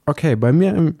Okay, bei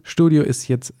mir im Studio ist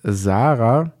jetzt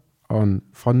Sarah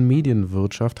von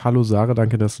Medienwirtschaft. Hallo Sarah,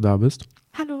 danke, dass du da bist.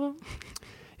 Hallo.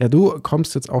 Ja, du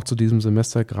kommst jetzt auch zu diesem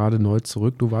Semester gerade neu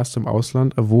zurück. Du warst im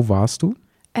Ausland. Wo warst du?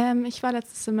 Ich war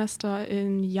letztes Semester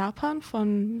in Japan,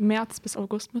 von März bis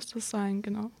August müsste es sein,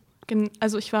 genau.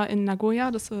 Also ich war in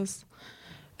Nagoya, das ist,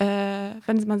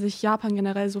 wenn man sich Japan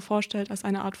generell so vorstellt als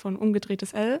eine Art von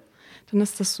umgedrehtes L, dann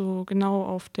ist das so genau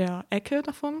auf der Ecke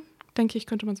davon, denke ich,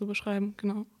 könnte man so beschreiben,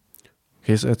 genau.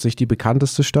 Okay, ist jetzt nicht die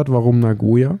bekannteste Stadt. Warum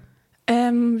Nagoya?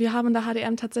 Wir haben in der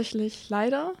HDM tatsächlich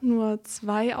leider nur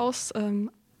zwei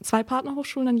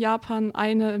Partnerhochschulen in Japan.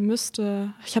 Eine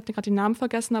müsste, ich habe gerade den Namen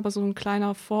vergessen, aber so ein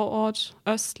kleiner Vorort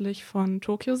östlich von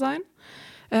Tokio sein.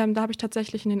 Da habe ich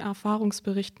tatsächlich in den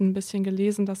Erfahrungsberichten ein bisschen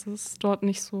gelesen, dass es dort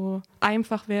nicht so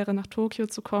einfach wäre, nach Tokio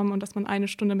zu kommen und dass man 1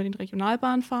 Stunde mit den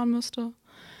Regionalbahnen fahren müsste.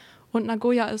 Und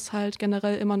Nagoya ist halt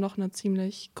generell immer noch eine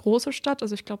ziemlich große Stadt.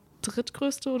 Also ich glaube,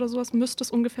 drittgrößte oder sowas müsste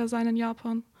es ungefähr sein in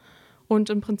Japan. Und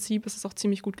im Prinzip ist es auch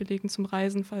ziemlich gut gelegen zum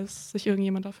Reisen, falls sich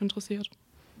irgendjemand dafür interessiert.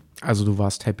 Also du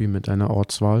warst happy mit deiner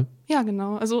Ortswahl? Ja,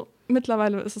 genau. Also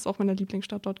mittlerweile ist es auch meine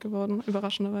Lieblingsstadt dort geworden,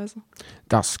 überraschenderweise.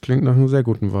 Das klingt nach einer sehr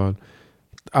guten Wahl.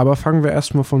 Aber fangen wir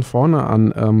erstmal von vorne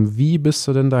an. Wie bist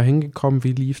du denn da hingekommen?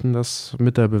 Wie lief denn das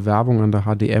mit der Bewerbung an der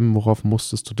HDM? Worauf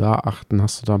musstest du da achten?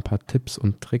 Hast du da ein paar Tipps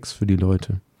und Tricks für die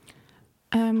Leute?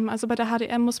 Also bei der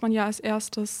HDM muss man ja als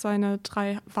erstes seine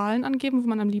 3 Wahlen angeben, wo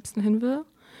man am liebsten hin will.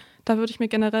 Da würde ich mir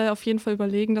generell auf jeden Fall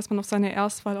überlegen, dass man auf seine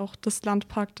Erstwahl auch das Land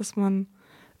packt, das man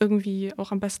irgendwie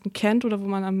auch am besten kennt oder wo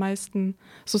man am meisten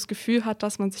so das Gefühl hat,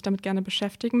 dass man sich damit gerne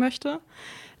beschäftigen möchte.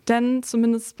 Denn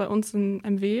zumindest bei uns in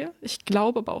MW, ich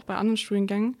glaube aber auch bei anderen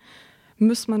Studiengängen,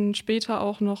 muss man später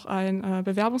auch noch ein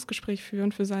Bewerbungsgespräch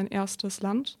führen für sein erstes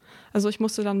Land. Also ich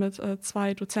musste dann mit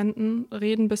 2 Dozenten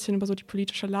reden, ein bisschen über so die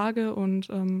politische Lage und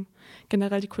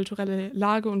generell die kulturelle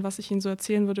Lage und was ich ihnen so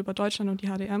erzählen würde über Deutschland und die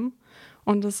HDM.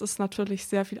 Und es ist natürlich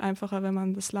sehr viel einfacher, wenn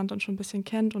man das Land dann schon ein bisschen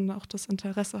kennt und auch das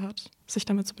Interesse hat, sich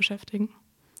damit zu beschäftigen.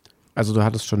 Also du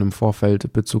hattest schon im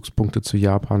Vorfeld Bezugspunkte zu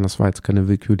Japan. Das war jetzt keine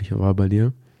willkürliche Wahl bei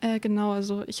dir? Genau,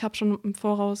 also ich habe schon im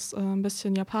Voraus ein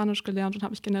bisschen Japanisch gelernt und habe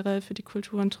mich generell für die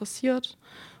Kultur interessiert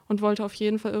und wollte auf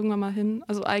jeden Fall irgendwann mal hin.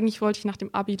 Also eigentlich wollte ich nach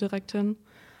dem Abi direkt hin,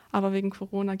 aber wegen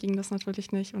Corona ging das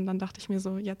natürlich nicht und dann dachte ich mir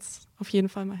so, jetzt auf jeden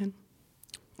Fall mal hin.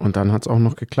 Und dann hat es auch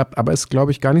noch geklappt. Aber ist,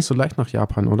 glaube ich, gar nicht so leicht nach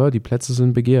Japan, oder? Die Plätze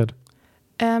sind begehrt.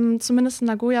 Zumindest in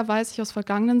Nagoya weiß ich aus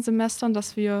vergangenen Semestern,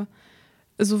 dass wir,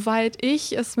 soweit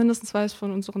ich es mindestens weiß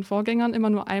von unseren Vorgängern, immer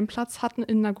nur einen Platz hatten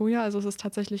in Nagoya. Also es ist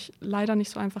tatsächlich leider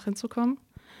nicht so einfach hinzukommen.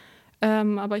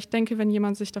 Aber ich denke, wenn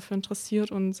jemand sich dafür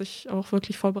interessiert und sich auch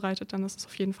wirklich vorbereitet, dann ist es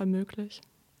auf jeden Fall möglich.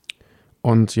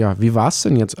 Und ja, wie war es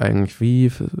denn jetzt eigentlich?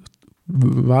 Wie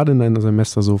war denn dein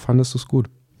Semester so? Fandest du es gut?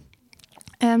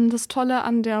 Das Tolle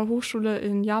an der Hochschule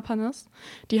in Japan ist,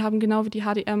 die haben genau wie die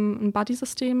HDM ein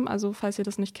Buddy-System. Also falls ihr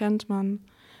das nicht kennt, man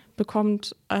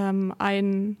bekommt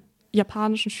einen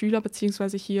japanischen Schüler,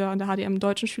 beziehungsweise hier an der HDM einen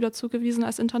deutschen Schüler zugewiesen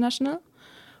als International.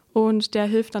 Und der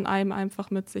hilft dann einem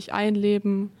einfach mit sich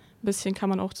einleben. Ein bisschen kann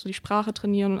man auch so die Sprache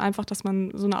trainieren und einfach, dass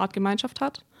man so eine Art Gemeinschaft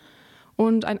hat.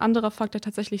 Und ein anderer Fakt, der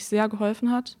tatsächlich sehr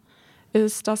geholfen hat,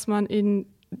 ist, dass man in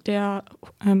der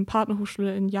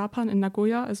Partnerhochschule in Japan, in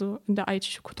Nagoya, also in der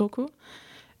Aichi Shukotoku,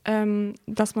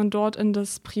 dass man dort in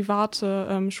das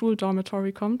private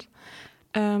Schuldormitory kommt.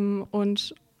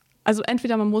 Und also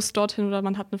entweder man muss dorthin oder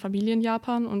man hat eine Familie in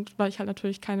Japan und weil ich halt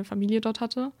natürlich keine Familie dort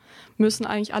hatte, müssen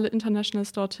eigentlich alle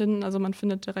Internationals dorthin. Also man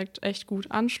findet direkt echt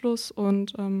gut Anschluss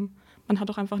und man hat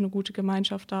auch einfach eine gute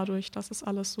Gemeinschaft dadurch, dass es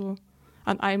alles so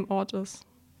an einem Ort ist.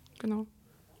 Genau.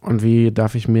 Und wie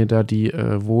darf ich mir da die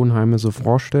Wohnheime so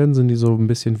vorstellen? Sind die so ein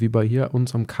bisschen wie bei hier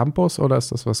uns am Campus oder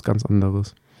ist das was ganz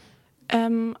anderes?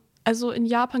 Also in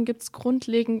Japan gibt es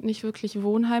grundlegend nicht wirklich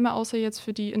Wohnheime, außer jetzt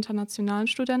für die internationalen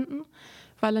Studenten.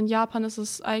 Weil in Japan ist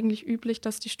es eigentlich üblich,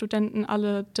 dass die Studenten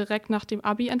alle direkt nach dem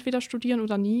Abi entweder studieren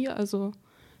oder nie. Also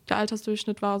der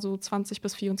Altersdurchschnitt war so 20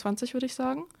 bis 24, würde ich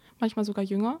sagen. Manchmal sogar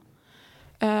jünger.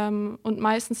 Und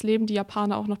meistens leben die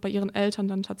Japaner auch noch bei ihren Eltern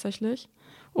dann tatsächlich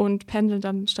und pendeln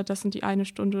dann stattdessen die 1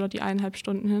 Stunde oder die 1,5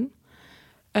 Stunden hin.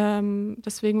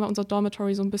 Deswegen war unser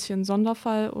Dormitory so ein bisschen ein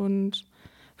Sonderfall und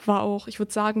war auch, ich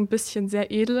würde sagen, ein bisschen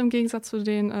sehr edel im Gegensatz zu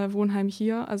den Wohnheimen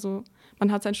hier. Also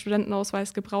man hat seinen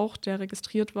Studentenausweis gebraucht, der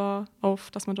registriert war,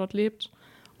 auf dass man dort lebt,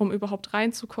 um überhaupt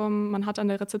reinzukommen. Man hat an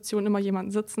der Rezeption immer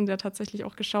jemanden sitzen, der tatsächlich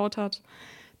auch geschaut hat,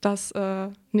 dass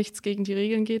nichts gegen die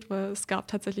Regeln geht, weil es gab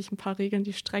tatsächlich ein paar Regeln,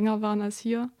 die strenger waren als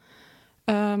hier.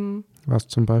 Was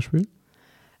zum Beispiel?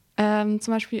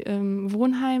 Zum Beispiel im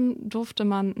Wohnheim durfte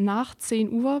man nach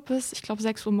 10 Uhr bis, ich glaube,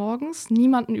 6 Uhr morgens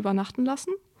niemanden übernachten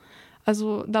lassen.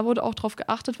 Also da wurde auch drauf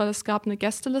geachtet, weil es gab eine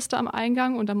Gästeliste am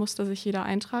Eingang und da musste sich jeder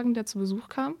eintragen, der zu Besuch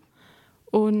kam.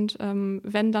 Und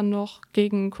wenn dann noch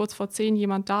gegen kurz vor 10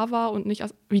 jemand da war und nicht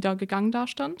wieder gegangen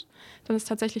dastand, dann ist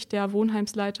tatsächlich der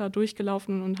Wohnheimsleiter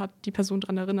durchgelaufen und hat die Person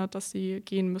daran erinnert, dass sie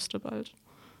gehen müsste bald.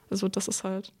 Also das ist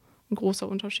halt ein großer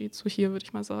Unterschied zu hier, würde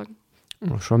ich mal sagen.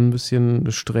 Schon ein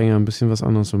bisschen strenger, ein bisschen was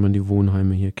anderes, wenn man die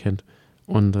Wohnheime hier kennt.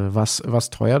 Und was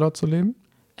teuer dort zu leben?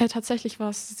 Tatsächlich war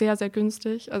es sehr, sehr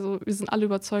günstig. Also wir sind alle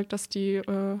überzeugt, dass die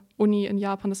Uni in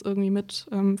Japan das irgendwie mit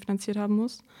finanziert haben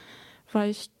muss. Weil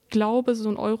ich glaube, so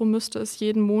ein Euro müsste es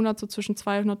jeden Monat so zwischen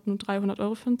 200 und 300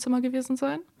 Euro für ein Zimmer gewesen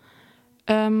sein.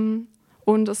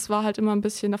 Und es war halt immer ein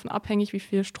bisschen davon abhängig, wie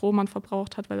viel Strom man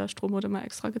verbraucht hat, weil der Strom wurde immer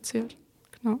extra gezählt.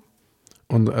 Genau.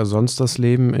 Und sonst das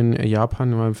Leben in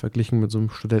Japan, mal verglichen mit so einem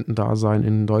Studentendasein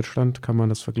in Deutschland, kann man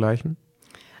das vergleichen?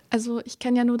 Also ich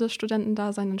kenne ja nur das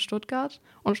Studentendasein in Stuttgart.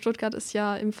 Und Stuttgart ist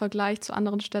ja im Vergleich zu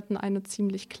anderen Städten eine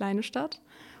ziemlich kleine Stadt.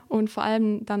 Und vor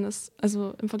allem dann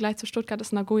also im Vergleich zu Stuttgart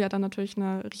ist Nagoya dann natürlich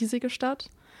eine riesige Stadt.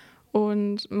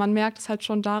 Und man merkt es halt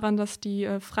schon daran, dass die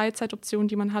Freizeitoptionen,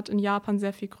 die man hat in Japan,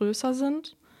 sehr viel größer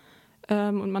sind.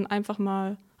 Und man einfach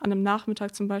mal an einem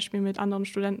Nachmittag zum Beispiel mit anderen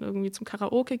Studenten irgendwie zum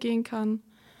Karaoke gehen kann.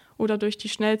 Oder durch die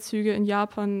Schnellzüge in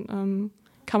Japan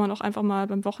kann man auch einfach mal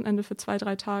beim Wochenende für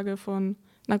 2-3 Tage von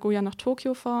Nagoya nach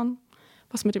Tokio fahren.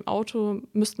 Was mit dem Auto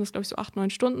müssten es, glaube ich, so 8-9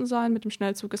 Stunden sein. Mit dem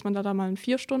Schnellzug ist man da mal in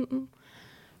 4 Stunden.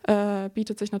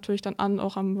 Bietet sich natürlich dann an,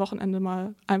 auch am Wochenende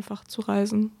mal einfach zu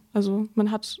reisen. Also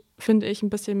man hat, finde ich, ein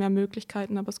bisschen mehr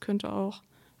Möglichkeiten, aber es könnte auch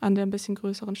an der ein bisschen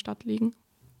größeren Stadt liegen.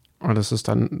 Und das ist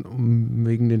dann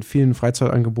wegen den vielen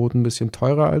Freizeitangeboten ein bisschen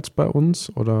teurer als bei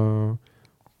uns, oder?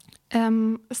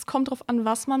 Es kommt darauf an,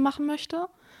 was man machen möchte.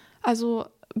 Also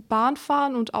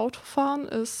Bahnfahren und Autofahren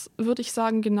ist, würde ich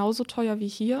sagen, genauso teuer wie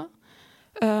hier.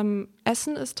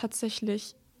 Essen ist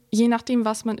tatsächlich, je nachdem,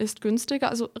 was man isst, günstiger.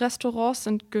 Also Restaurants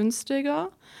sind günstiger,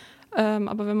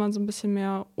 aber wenn man so ein bisschen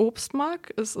mehr Obst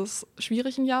mag, ist es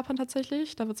schwierig in Japan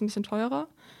tatsächlich. Da wird es ein bisschen teurer.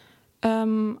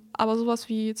 Aber sowas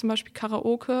wie zum Beispiel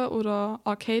Karaoke oder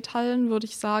Arcade-Hallen, würde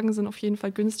ich sagen, sind auf jeden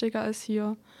Fall günstiger als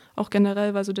hier. Auch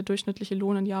generell, weil so der durchschnittliche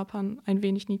Lohn in Japan ein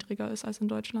wenig niedriger ist als in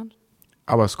Deutschland.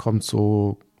 Aber es kommt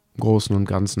so im Großen und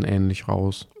Ganzen ähnlich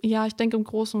raus. Ja, ich denke, im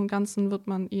Großen und Ganzen wird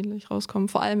man ähnlich rauskommen.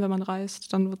 Vor allem, wenn man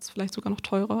reist, dann wird es vielleicht sogar noch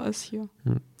teurer als hier.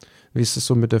 Wie ist es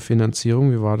so mit der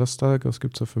Finanzierung? Wie war das da? Was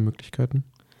gibt es da für Möglichkeiten?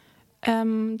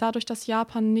 Dadurch, dass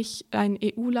Japan nicht ein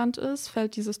EU-Land ist,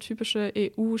 fällt dieses typische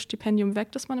EU-Stipendium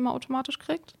weg, das man immer automatisch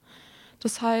kriegt.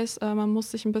 Das heißt, man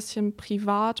muss sich ein bisschen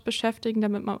privat beschäftigen,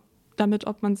 damit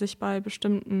ob man sich bei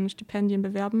bestimmten Stipendien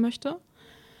bewerben möchte.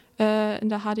 In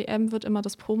der HDM wird immer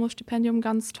das Promo-Stipendium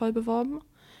ganz toll beworben.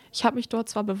 Ich habe mich dort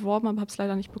zwar beworben, aber habe es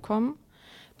leider nicht bekommen.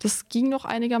 Das ging noch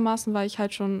einigermaßen, weil ich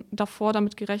halt schon davor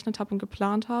damit gerechnet habe und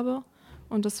geplant habe.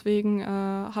 Und deswegen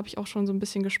habe ich auch schon so ein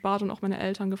bisschen gespart und auch meine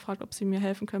Eltern gefragt, ob sie mir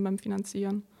helfen können beim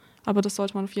Finanzieren. Aber das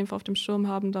sollte man auf jeden Fall auf dem Schirm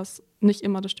haben, dass nicht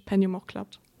immer das Stipendium auch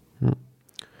klappt.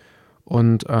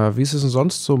 Und wie ist es denn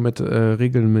sonst so mit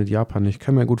Regeln mit Japan? Ich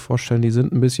kann mir gut vorstellen, die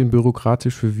sind ein bisschen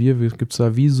bürokratisch für wir. Gibt es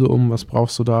da Visum? Was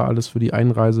brauchst du da alles für die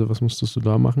Einreise? Was musstest du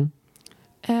da machen?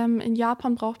 In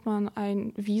Japan braucht man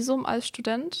ein Visum als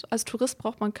Student. Als Tourist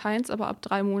braucht man keins, aber ab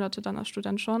 3 Monate dann als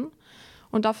Student schon.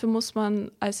 Und dafür muss man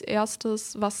als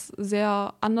erstes, was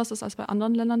sehr anders ist als bei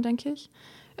anderen Ländern, denke ich,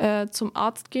 zum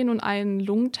Arzt gehen und einen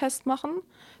Lungentest machen,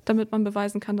 damit man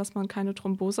beweisen kann, dass man keine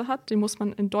Thrombose hat. Den muss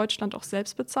man in Deutschland auch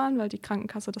selbst bezahlen, weil die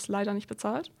Krankenkasse das leider nicht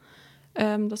bezahlt.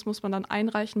 Das muss man dann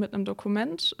einreichen mit einem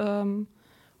Dokument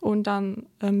und dann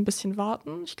ein bisschen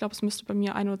warten. Ich glaube, es müsste bei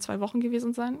mir 1 oder 2 Wochen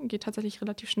gewesen sein. Geht tatsächlich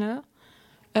relativ schnell.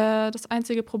 Das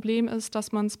einzige Problem ist,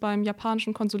 dass man es beim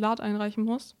japanischen Konsulat einreichen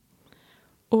muss.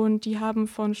 Und die haben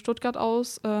von Stuttgart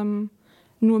aus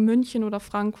nur München oder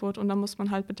Frankfurt. Und da muss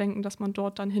man halt bedenken, dass man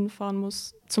dort dann hinfahren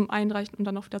muss zum Einreichen und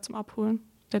dann auch wieder zum Abholen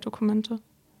der Dokumente.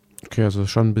 Okay, also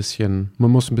schon ein bisschen,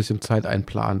 man muss ein bisschen Zeit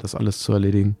einplanen, das alles zu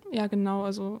erledigen. Ja, genau.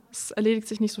 Also es erledigt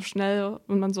sich nicht so schnell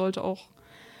und man sollte auch,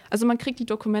 also man kriegt die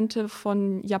Dokumente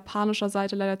von japanischer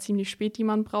Seite leider ziemlich spät, die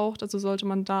man braucht. Also sollte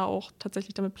man da auch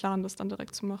tatsächlich damit planen, das dann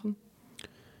direkt zu machen.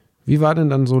 Wie war denn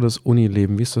dann so das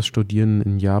Unileben? Wie ist das Studieren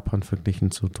in Japan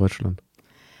verglichen zu Deutschland?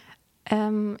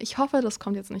 Ich hoffe, das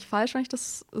kommt jetzt nicht falsch, wenn ich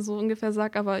das so ungefähr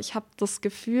sage, aber ich habe das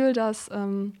Gefühl, dass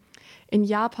in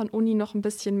Japan Uni noch ein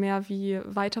bisschen mehr wie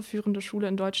weiterführende Schule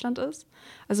in Deutschland ist.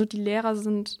 Also die Lehrer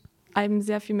sind einem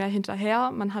sehr viel mehr hinterher.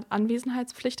 Man hat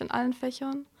Anwesenheitspflicht in allen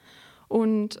Fächern.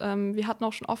 Und wir hatten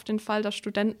auch schon oft den Fall, dass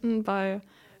Studenten bei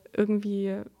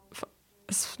irgendwie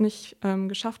es nicht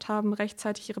geschafft haben,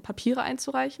 rechtzeitig ihre Papiere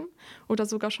einzureichen oder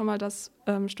sogar schon mal, dass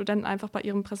Studenten einfach bei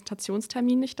ihrem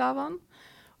Präsentationstermin nicht da waren.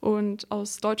 Und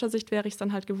aus deutscher Sicht wäre ich es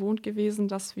dann halt gewohnt gewesen,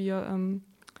 dass wir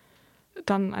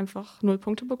dann einfach 0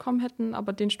 Punkte bekommen hätten.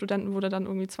 Aber den Studenten wurde dann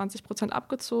irgendwie 20%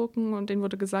 abgezogen und denen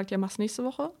wurde gesagt, ja, mach's nächste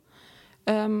Woche.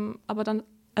 Aber dann,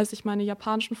 als ich meine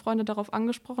japanischen Freunde darauf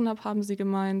angesprochen habe, haben sie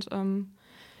gemeint,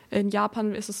 in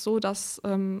Japan ist es so, dass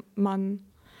man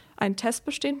einen Test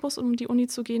bestehen muss, um in die Uni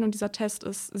zu gehen. Und dieser Test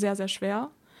ist sehr, sehr schwer.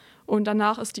 Und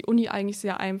danach ist die Uni eigentlich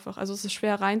sehr einfach. Also es ist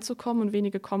schwer reinzukommen und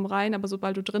wenige kommen rein, aber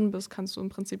sobald du drin bist, kannst du im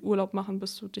Prinzip Urlaub machen,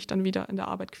 bis du dich dann wieder in der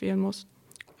Arbeit quälen musst.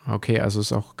 Okay, also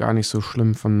ist auch gar nicht so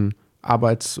schlimm von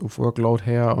Arbeits-Workload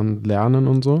her und Lernen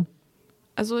und so?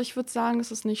 Also ich würde sagen,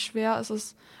 es ist nicht schwer.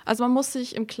 Also man muss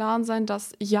sich im Klaren sein,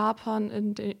 dass Japan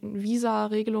in den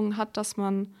Visa-Regelungen hat, dass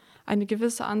man eine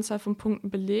gewisse Anzahl von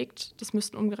Punkten belegt. Das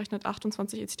müssten umgerechnet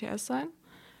 28 ECTS sein.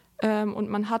 Und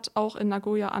man hat auch in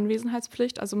Nagoya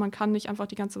Anwesenheitspflicht, also man kann nicht einfach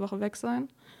die ganze Woche weg sein.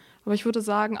 Aber ich würde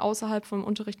sagen, außerhalb vom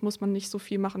Unterricht muss man nicht so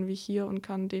viel machen wie hier und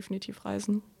kann definitiv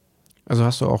reisen. Also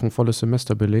hast du auch ein volles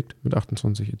Semester belegt mit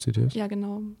 28 ECTS? Ja,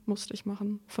 genau, musste ich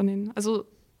machen. Also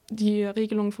die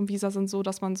Regelungen vom Visa sind so,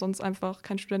 dass man sonst einfach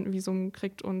kein Studentenvisum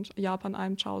kriegt und Japan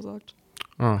einem Ciao sagt.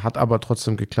 Hat aber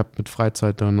trotzdem geklappt mit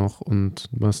Freizeit dann noch und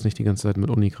du warst nicht die ganze Zeit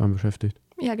mit Unikram beschäftigt.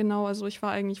 Ja, genau. Also ich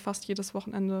war eigentlich fast jedes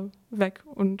Wochenende weg.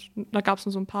 Und da gab es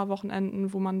nur so ein paar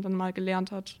Wochenenden, wo man dann mal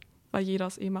gelernt hat, weil jeder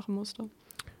es machen musste.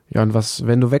 Ja, und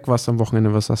wenn du weg warst am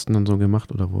Wochenende, was hast du denn dann so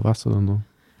gemacht oder wo warst du dann so?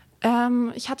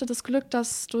 Ich hatte das Glück,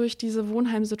 dass durch diese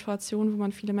Wohnheimsituation, wo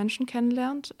man viele Menschen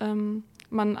kennenlernt,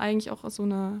 man eigentlich auch so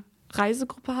eine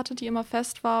Reisegruppe hatte, die immer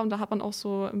fest war. Und da hat man auch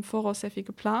so im Voraus sehr viel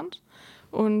geplant.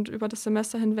 Und über das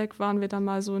Semester hinweg waren wir dann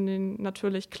mal so in den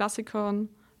natürlich Klassikern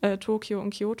Tokio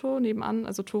und Kyoto nebenan.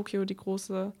 Also Tokio, die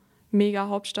große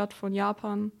Mega-Hauptstadt von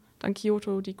Japan. Dann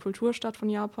Kyoto, die Kulturstadt von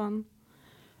Japan.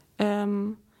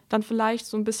 Dann vielleicht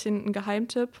so ein bisschen ein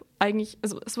Geheimtipp. Eigentlich,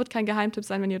 also es wird kein Geheimtipp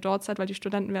sein, wenn ihr dort seid, weil die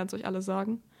Studenten werden es euch alle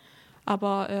sagen.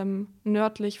 Aber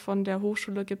nördlich von der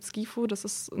Hochschule gibt es Gifu. Das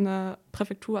ist eine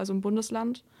Präfektur, also ein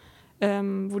Bundesland,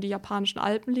 wo die japanischen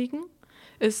Alpen liegen.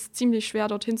 Ist ziemlich schwer,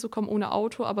 dorthin zu kommen ohne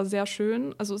Auto, aber sehr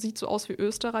schön. Also sieht so aus wie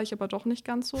Österreich, aber doch nicht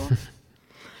ganz so.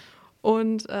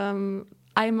 Und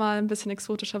einmal ein bisschen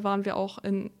exotischer waren wir auch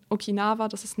in Okinawa.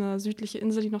 Das ist eine südliche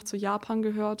Insel, die noch zu Japan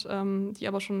gehört, die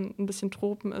aber schon ein bisschen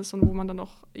Tropen ist und wo man dann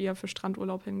auch eher für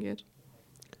Strandurlaub hingeht.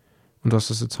 Und du hast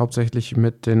das jetzt hauptsächlich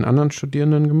mit den anderen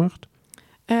Studierenden gemacht?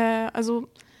 Also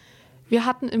wir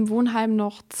hatten im Wohnheim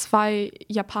noch 2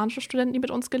 japanische Studenten, die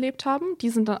mit uns gelebt haben. Die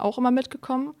sind dann auch immer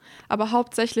mitgekommen. Aber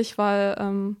hauptsächlich,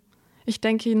 weil ich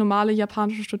denke, normale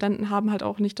japanische Studenten haben halt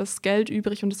auch nicht das Geld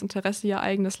übrig und das Interesse, ihr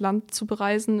eigenes Land zu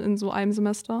bereisen in so einem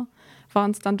Semester,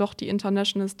 waren es dann doch die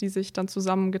Internationals, die sich dann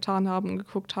zusammengetan haben und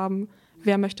geguckt haben,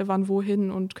 wer möchte wann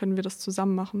wohin und können wir das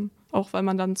zusammen machen. Auch weil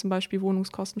man dann zum Beispiel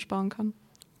Wohnungskosten sparen kann.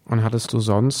 Und hattest du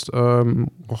sonst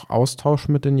auch Austausch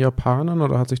mit den Japanern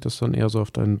oder hat sich das dann eher so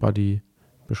auf deinen Buddy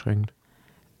beschränkt?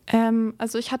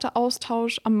 Also ich hatte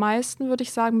Austausch am meisten, würde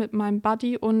ich sagen, mit meinem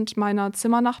Buddy und meiner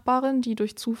Zimmernachbarin, die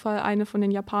durch Zufall eine von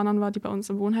den Japanern war, die bei uns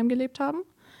im Wohnheim gelebt haben.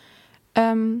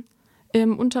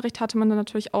 Im Unterricht hatte man dann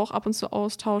natürlich auch ab und zu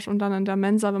Austausch und dann in der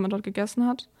Mensa, wenn man dort gegessen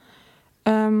hat.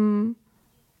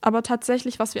 Aber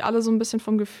tatsächlich, was wir alle so ein bisschen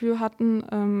vom Gefühl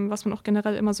hatten, was man auch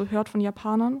generell immer so hört von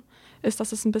Japanern, ist,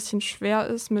 dass es ein bisschen schwer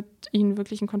ist, mit ihnen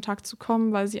wirklich in Kontakt zu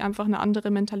kommen, weil sie einfach eine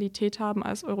andere Mentalität haben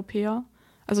als Europäer.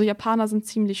 Also Japaner sind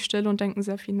ziemlich still und denken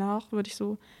sehr viel nach, würde ich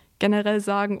so generell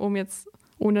sagen,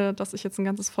 ohne dass ich jetzt ein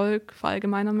ganzes Volk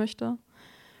verallgemeinern möchte.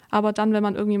 Aber dann, wenn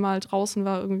man irgendwie mal draußen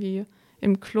war, irgendwie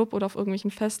im Club oder auf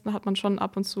irgendwelchen Festen, hat man schon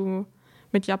ab und zu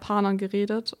mit Japanern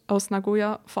geredet aus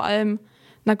Nagoya. Vor allem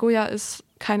Nagoya ist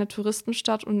keine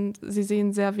Touristenstadt und sie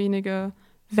sehen sehr wenige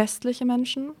westliche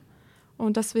Menschen.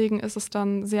 Und deswegen ist es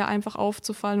dann sehr einfach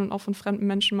aufzufallen und auch von fremden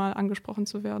Menschen mal angesprochen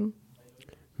zu werden.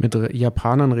 Mit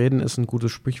Japanern reden ist ein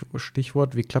gutes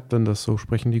Stichwort. Wie klappt denn das so?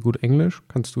 Sprechen die gut Englisch?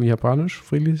 Kannst du Japanisch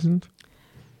fließend?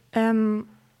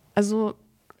 Also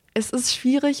es ist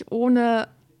schwierig ohne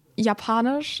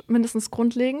Japanisch, mindestens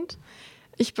grundlegend.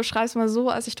 Ich beschreibe es mal so,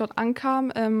 als ich dort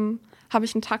ankam, habe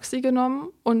ich ein Taxi genommen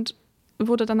und mir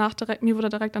wurde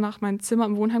direkt danach mein Zimmer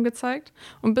im Wohnheim gezeigt.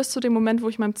 Und bis zu dem Moment, wo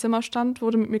ich in meinem Zimmer stand,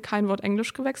 wurde mit mir kein Wort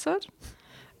Englisch gewechselt.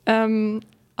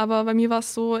 Aber bei mir war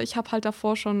es so, ich habe halt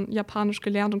davor schon Japanisch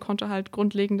gelernt und konnte halt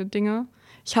grundlegende Dinge.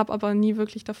 Ich habe aber nie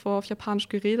wirklich davor auf Japanisch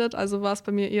geredet. Also war es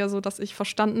bei mir eher so, dass ich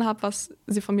verstanden habe, was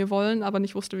sie von mir wollen, aber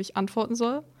nicht wusste, wie ich antworten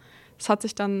soll. Das hat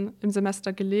sich dann im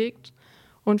Semester gelegt.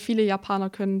 Und viele Japaner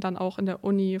können dann auch in der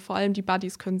Uni, vor allem die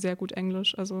Buddies, können sehr gut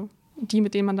Englisch. Also die,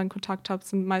 mit denen man dann Kontakt hat,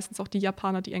 sind meistens auch die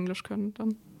Japaner, die Englisch können.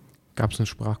 Gab es einen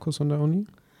Sprachkurs an der Uni?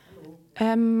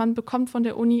 Man bekommt von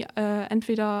der Uni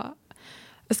entweder,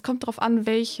 es kommt darauf an,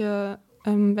 welche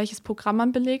welches Programm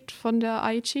man belegt von der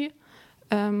Aichi.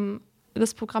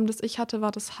 Das Programm, das ich hatte,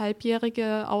 war das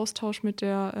halbjährige Austausch mit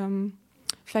der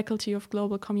Faculty of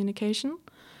Global Communication.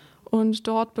 Und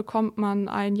dort bekommt man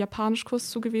einen Japanischkurs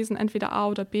zugewiesen, entweder A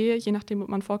oder B, je nachdem, ob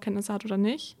man Vorkenntnisse hat oder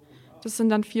nicht. Das sind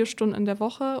dann 4 Stunden in der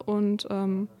Woche und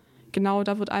genau,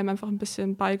 da wird einem einfach ein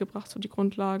bisschen beigebracht, so die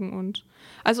Grundlagen. Und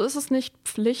also ist es nicht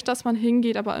Pflicht, dass man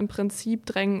hingeht, aber im Prinzip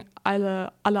drängen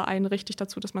alle einen richtig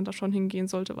dazu, dass man da schon hingehen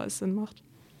sollte, weil es Sinn macht.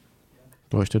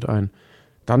 Leuchtet ein.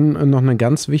 Dann noch eine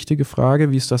ganz wichtige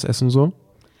Frage, wie ist das Essen so?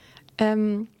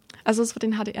 Also es wird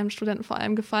den HDM-Studenten vor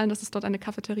allem gefallen, dass es dort eine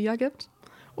Cafeteria gibt.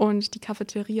 Und die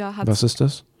Cafeteria hat... Was ist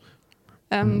das?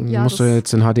 Musst du ja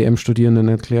jetzt den HDM-Studierenden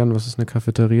erklären, was ist eine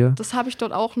Cafeteria? Das habe ich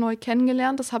dort auch neu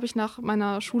kennengelernt. Das habe ich nach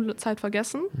meiner Schulzeit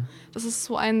vergessen. Das ist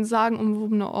so ein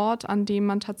sagenumwobener Ort, an dem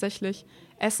man tatsächlich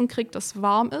Essen kriegt, das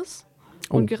warm ist.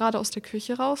 Und gerade aus der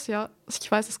Küche raus. Ja, ich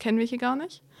weiß, das kennen wir hier gar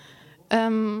nicht.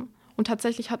 Und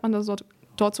tatsächlich hat man da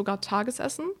dort sogar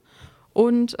Tagesessen.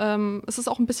 Und es ist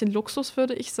auch ein bisschen Luxus,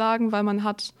 würde ich sagen, weil man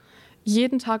hat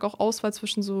jeden Tag auch Auswahl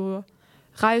zwischen so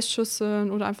Reisschüsseln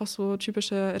oder einfach so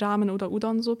typische Ramen- oder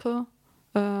Udon-Suppe.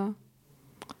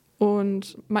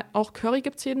 Und auch Curry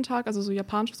gibt es jeden Tag, also so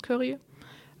japanisches Curry.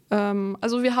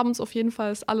 Also wir haben uns auf jeden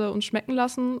Fall alle uns schmecken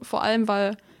lassen, vor allem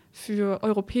weil für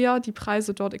Europäer die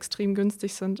Preise dort extrem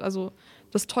günstig sind. Also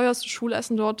das teuerste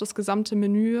Schulessen dort, das gesamte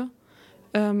Menü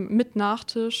mit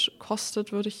Nachtisch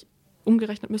kostet, würde ich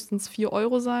umgerechnet, müssten es 4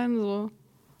 Euro sein. So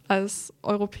als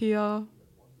Europäer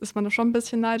ist man da schon ein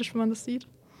bisschen neidisch, wenn man das sieht.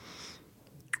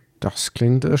 Das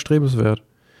klingt erstrebenswert.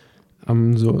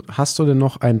 Hast du denn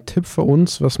noch einen Tipp für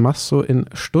uns? Was machst du in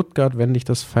Stuttgart, wenn dich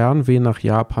das Fernweh nach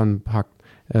Japan packt?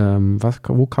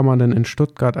 Wo kann man denn in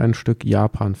Stuttgart ein Stück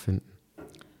Japan finden?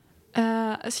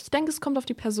 Ich denke, es kommt auf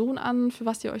die Person an, für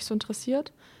was ihr euch so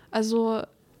interessiert. Also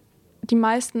die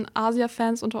meisten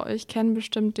Asia-Fans unter euch kennen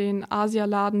bestimmt den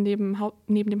Asia-Laden neben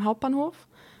dem Hauptbahnhof.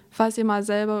 Falls ihr mal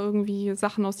selber irgendwie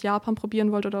Sachen aus Japan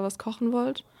probieren wollt oder was kochen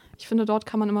wollt. Ich finde, dort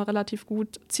kann man immer relativ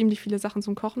gut ziemlich viele Sachen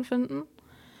zum Kochen finden.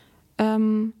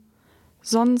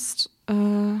 Sonst,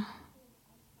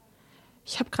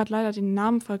 ich habe gerade leider den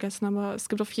Namen vergessen, aber es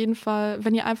gibt auf jeden Fall,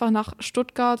 wenn ihr einfach nach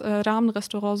Stuttgart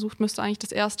Ramen-Restaurant sucht, müsste eigentlich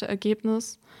das erste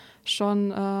Ergebnis schon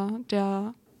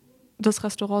das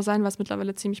Restaurant sein, was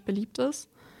mittlerweile ziemlich beliebt ist.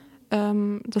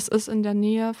 Das ist in der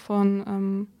Nähe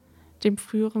von dem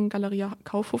früheren Galeria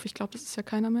Kaufhof. Ich glaube, das ist ja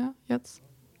keiner mehr jetzt.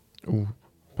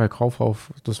 Bei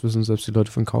Kaufhof, das wissen selbst die Leute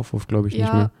von Kaufhof, glaube ich,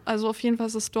 nicht mehr. Ja, also auf jeden Fall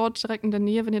ist es dort direkt in der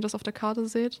Nähe, wenn ihr das auf der Karte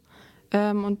seht.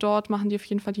 Und dort machen die auf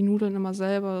jeden Fall die Nudeln immer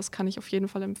selber. Das kann ich auf jeden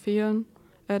Fall empfehlen.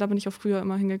 Da bin ich auch früher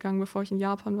immer hingegangen, bevor ich in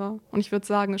Japan war. Und ich würde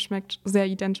sagen, es schmeckt sehr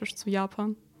identisch zu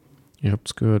Japan. Ihr habt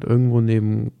es gehört, irgendwo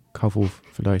neben Kaufhof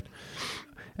vielleicht.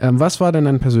 Was war denn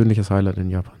ein persönliches Highlight in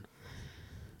Japan?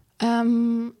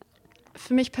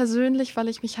 Für mich persönlich, weil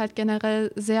ich mich halt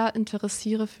generell sehr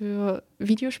interessiere für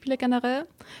Videospiele generell,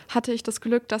 hatte ich das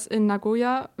Glück, dass in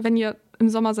Nagoya, wenn ihr im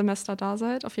Sommersemester da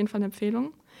seid, auf jeden Fall eine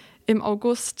Empfehlung, im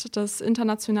August der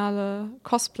internationale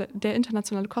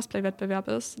Cosplay-Wettbewerb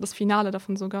ist, das Finale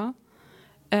davon sogar.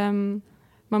 Man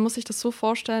muss sich das so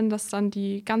vorstellen, dass dann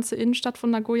die ganze Innenstadt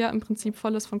von Nagoya im Prinzip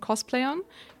voll ist von Cosplayern,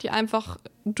 die einfach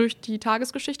durch die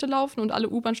Tagesgeschichte laufen und alle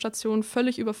U-Bahn-Stationen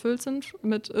völlig überfüllt sind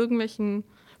mit irgendwelchen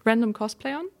random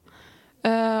Cosplayern.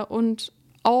 Und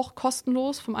auch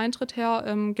kostenlos vom Eintritt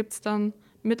her gibt es dann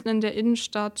mitten in der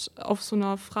Innenstadt auf so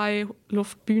einer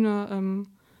Freiluftbühne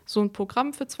so ein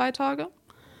Programm für 2 Tage.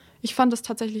 Ich fand das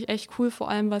tatsächlich echt cool, vor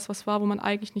allem weil es was war, wo man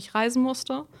eigentlich nicht reisen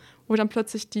musste, wo dann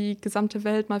plötzlich die gesamte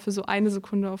Welt mal für so 1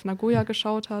 Sekunde auf Nagoya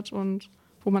geschaut hat und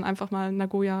wo man einfach mal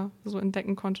Nagoya so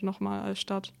entdecken konnte nochmal als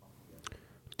Stadt.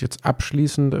 Jetzt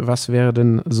abschließend, was wäre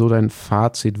denn so dein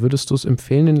Fazit? Würdest du es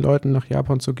empfehlen, den Leuten nach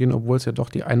Japan zu gehen, obwohl es ja doch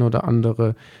die eine oder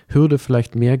andere Hürde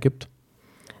vielleicht mehr gibt?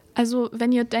 Also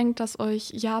wenn ihr denkt, dass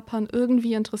euch Japan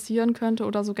irgendwie interessieren könnte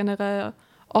oder so generell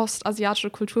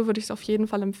ostasiatische Kultur, würde ich es auf jeden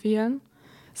Fall empfehlen.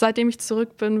 Seitdem ich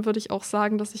zurück bin, würde ich auch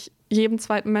sagen, dass ich jedem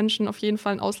zweiten Menschen auf jeden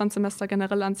Fall ein Auslandssemester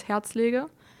generell ans Herz lege,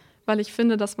 weil ich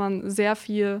finde, dass man sehr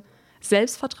viel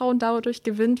Selbstvertrauen dadurch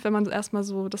gewinnt, wenn man erstmal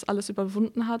so das alles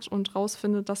überwunden hat und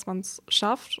rausfindet, dass man es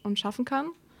schafft und schaffen kann.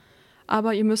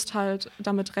 Aber ihr müsst halt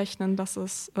damit rechnen, dass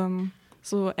es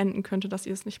so enden könnte, dass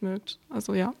ihr es nicht mögt.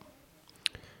 Also ja.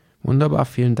 Wunderbar,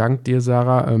 vielen Dank dir,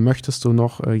 Sarah. Möchtest du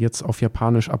noch jetzt auf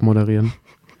Japanisch abmoderieren?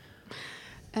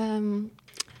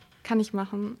 Kann ich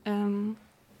machen.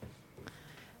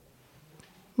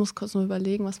 Muss kurz nur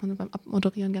überlegen, was man beim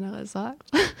Abmoderieren generell sagt.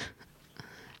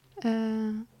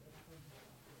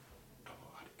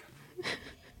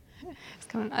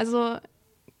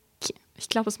 Ich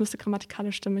glaube, es müsste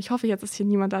grammatikalisch stimmen. Ich hoffe, jetzt ist hier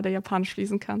niemand da, der Japanisch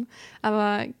lesen kann.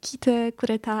 Aber Kite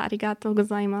kureta arigatou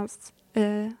gozaimasu.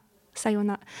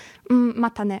 Sayonara.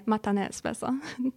 Matane ist besser.